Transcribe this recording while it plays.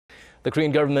The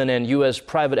Korean government and U.S.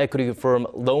 private equity firm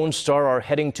Lone Star are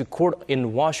heading to court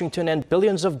in Washington, and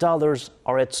billions of dollars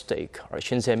are at stake. Our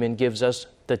Shin Se-min gives us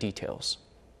the details.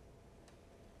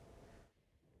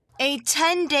 A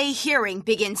 10-day hearing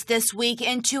begins this week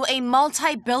into a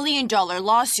multi-billion-dollar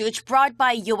lawsuit brought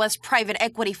by U.S. private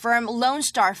equity firm Lone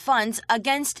Star Funds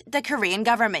against the Korean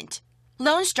government.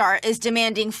 Lone Star is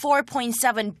demanding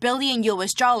 $4.7 billion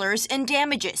in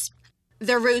damages.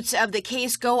 The roots of the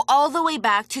case go all the way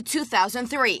back to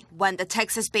 2003, when the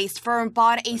Texas-based firm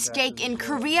bought a stake in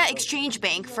Korea Exchange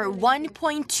Bank for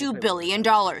 $1.2 billion.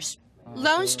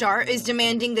 Lone Star is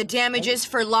demanding the damages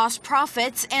for lost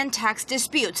profits and tax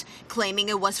disputes, claiming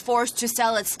it was forced to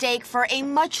sell its stake for a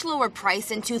much lower price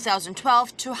in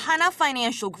 2012 to Hana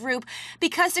Financial Group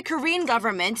because the Korean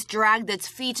government dragged its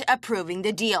feet approving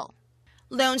the deal.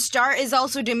 Lone Star is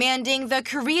also demanding the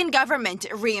Korean government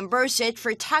reimburse it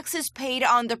for taxes paid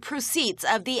on the proceeds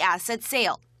of the asset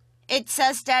sale. It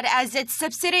says that as its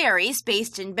subsidiaries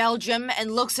based in Belgium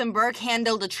and Luxembourg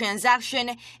handle the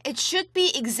transaction, it should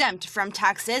be exempt from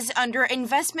taxes under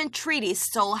investment treaties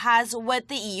Seoul has with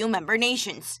the EU member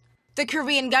nations. The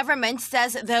Korean government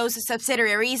says those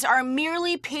subsidiaries are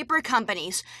merely paper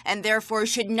companies and therefore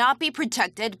should not be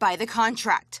protected by the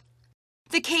contract.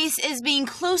 The case is being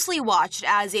closely watched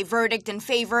as a verdict in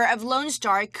favor of Lone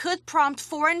Star could prompt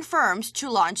foreign firms to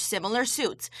launch similar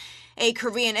suits. A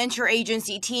Korean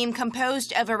interagency team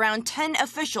composed of around 10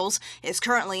 officials is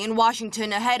currently in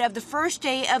Washington ahead of the first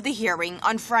day of the hearing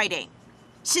on Friday.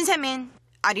 Shin Se-min,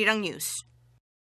 Arirang News.